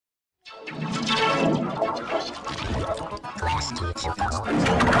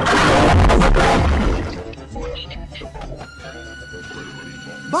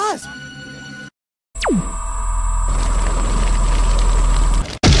Buzz!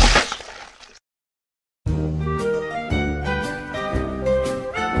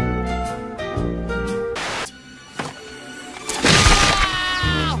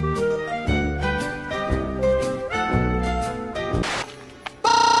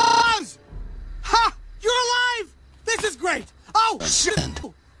 Oh, shit!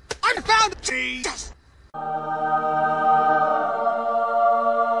 I found Jesus!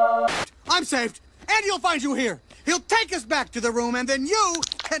 I'm saved, and he'll find you here. He'll take us back to the room, and then you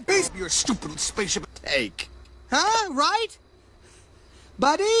can be your stupid spaceship. Take. Huh? Right?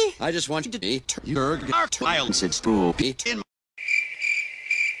 Buddy? I just want you to eat your violence at school. Eat in.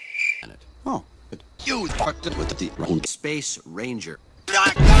 Oh. But you talked with the wrong Space Ranger.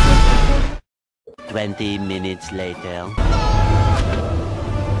 20 minutes later.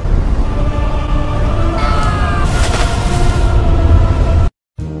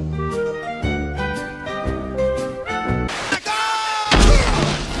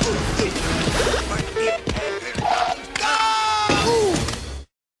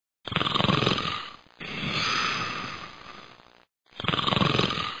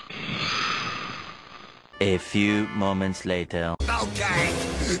 A few moments later. Okay,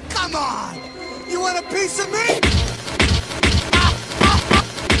 come on! You want a piece of me?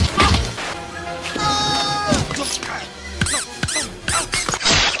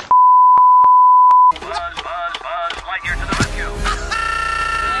 Buzz, Lightyear to the rescue!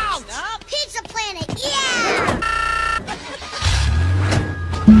 Ouch! Pizza Planet, yeah!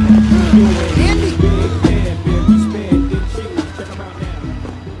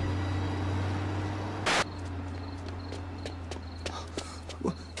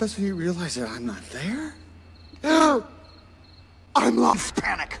 Doesn't he realize that I'm not there? I'm lost.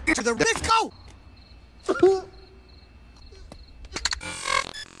 Panic. Into the. Let's go.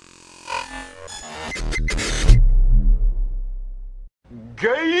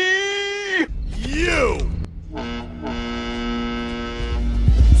 Gay! You!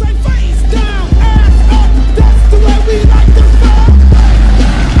 Say face down, ass up, that's the way we like to fuck.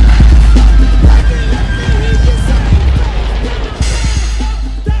 Let me hear you say face down, ass up,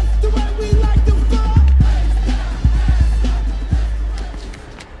 that's the way we like to fuck.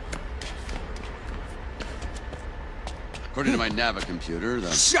 According to my Nava computer, the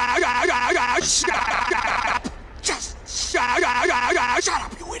Shut up! Just shut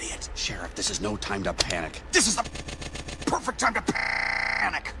up, you idiot! Sheriff, this is no time to panic. This is the perfect time to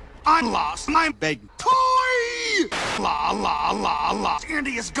panic. I'm lost. I'm big toy. La la la la.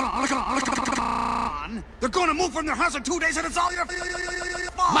 Andy is gone. They're going to move from their house in 2 days, and it's all your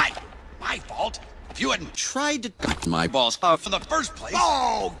fault. My fault. If you hadn't tried to cut my balls off in the first place.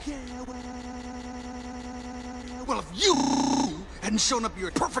 Oh yeah. Well, if you hadn't shown up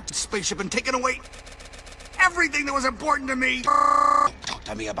your perfect spaceship and taken away everything that was important to me. Don't talk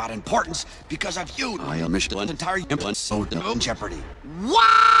to me about importance because of you. I am Michelin entire implant so in jeopardy.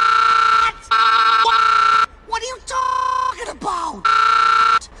 What? What are you talking about?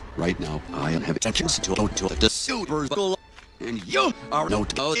 Right now, I have intentions to go to the Silver School, and you are no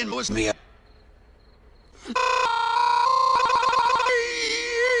to in me.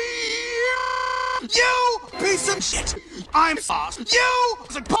 You piece of shit! I'm sauce. You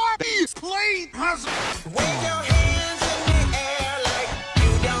as a party play has. Wave your hands in the air like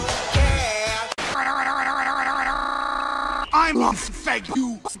you don't care. I'm fake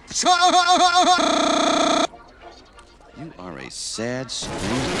you. You are a sad,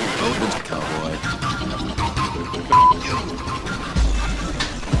 strange cowboy.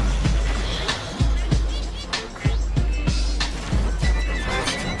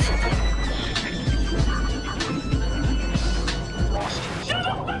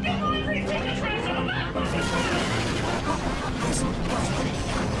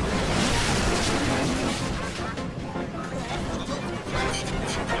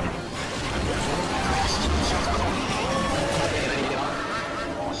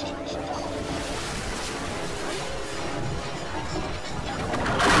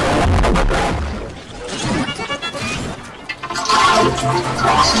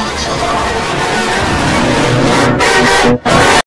 Yeah.